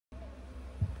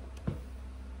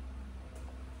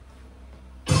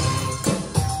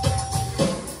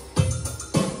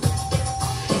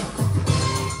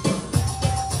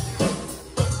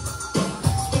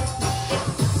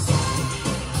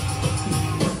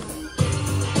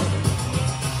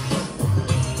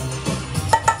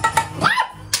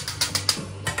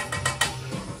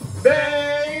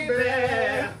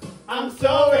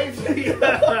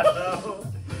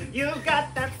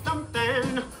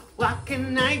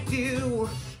do.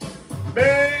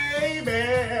 Baby,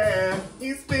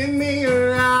 you spin me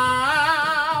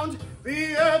around.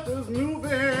 The earth is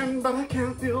moving, but I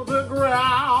can't feel the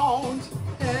ground.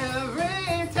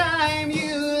 Every time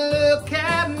you look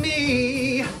at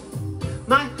me,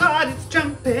 my heart is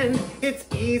jumping, it's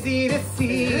easy to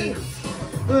see.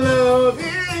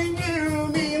 Loving you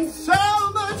means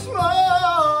so much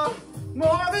more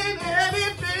than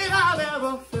anything I've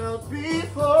ever felt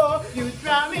before. You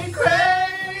drive me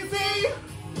crazy,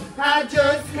 I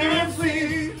just can't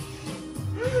sleep.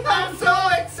 I'm so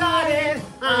excited,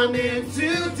 I'm in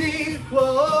too deep.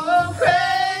 Whoa,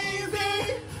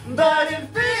 crazy, but it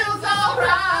feels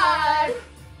alright.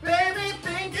 Baby,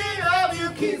 thinking of you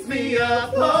keeps me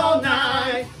up all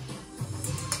night.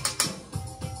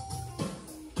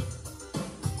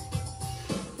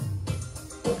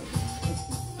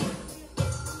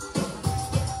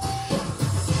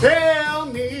 Tell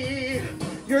me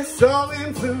you're so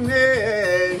into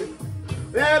me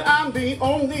that I'm the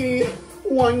only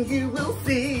one you will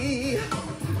see.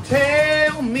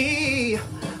 Tell me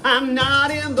I'm not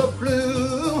in the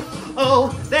blue. Oh,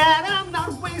 that I'm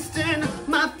not wasting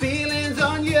my feelings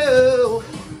on you.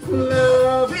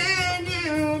 Loving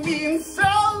you means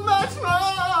so much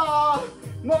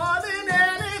more than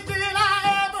anything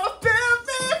I ever felt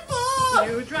before.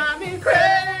 You drive me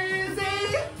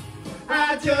crazy,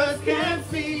 I just can't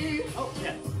see. Oh,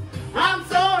 yeah. I'm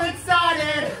so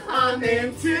excited, I'm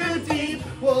in too deep.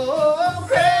 Whoa,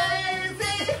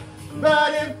 crazy,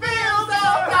 but it feels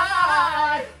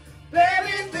alright.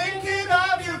 Baby, thinking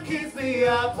of you keeps me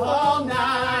up all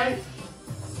night.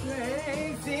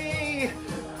 Crazy,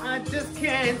 I just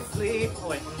can't sleep. Oh,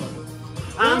 wait.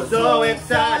 I'm so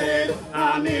excited,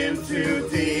 I'm in too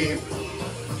deep.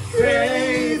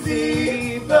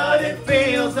 Crazy, but it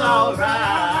feels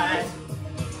alright.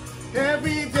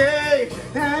 Every day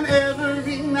and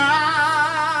every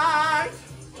night.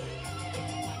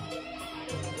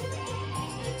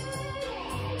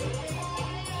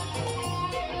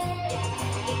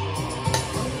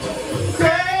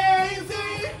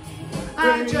 Crazy,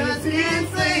 I just can't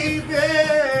sleep,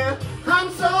 yeah. I'm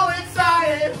so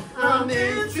excited, I'm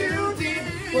in too deep.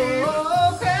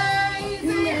 Oh, crazy,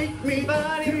 you make me,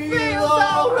 but it feels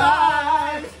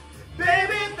alright.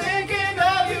 Baby, thinking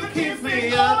of you keeps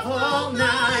me up all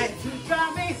night. You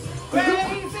drive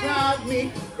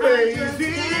me crazy,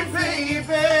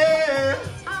 baby.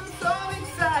 I'm so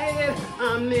excited,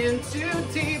 I'm in too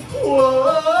deep.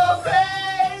 Whoa,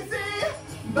 crazy,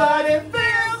 but it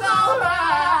feels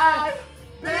alright.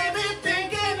 Baby,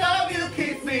 thinking of you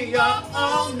keeps me up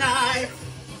all night.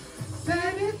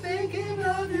 Baby, thinking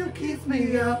of you keeps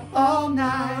me up all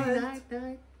night.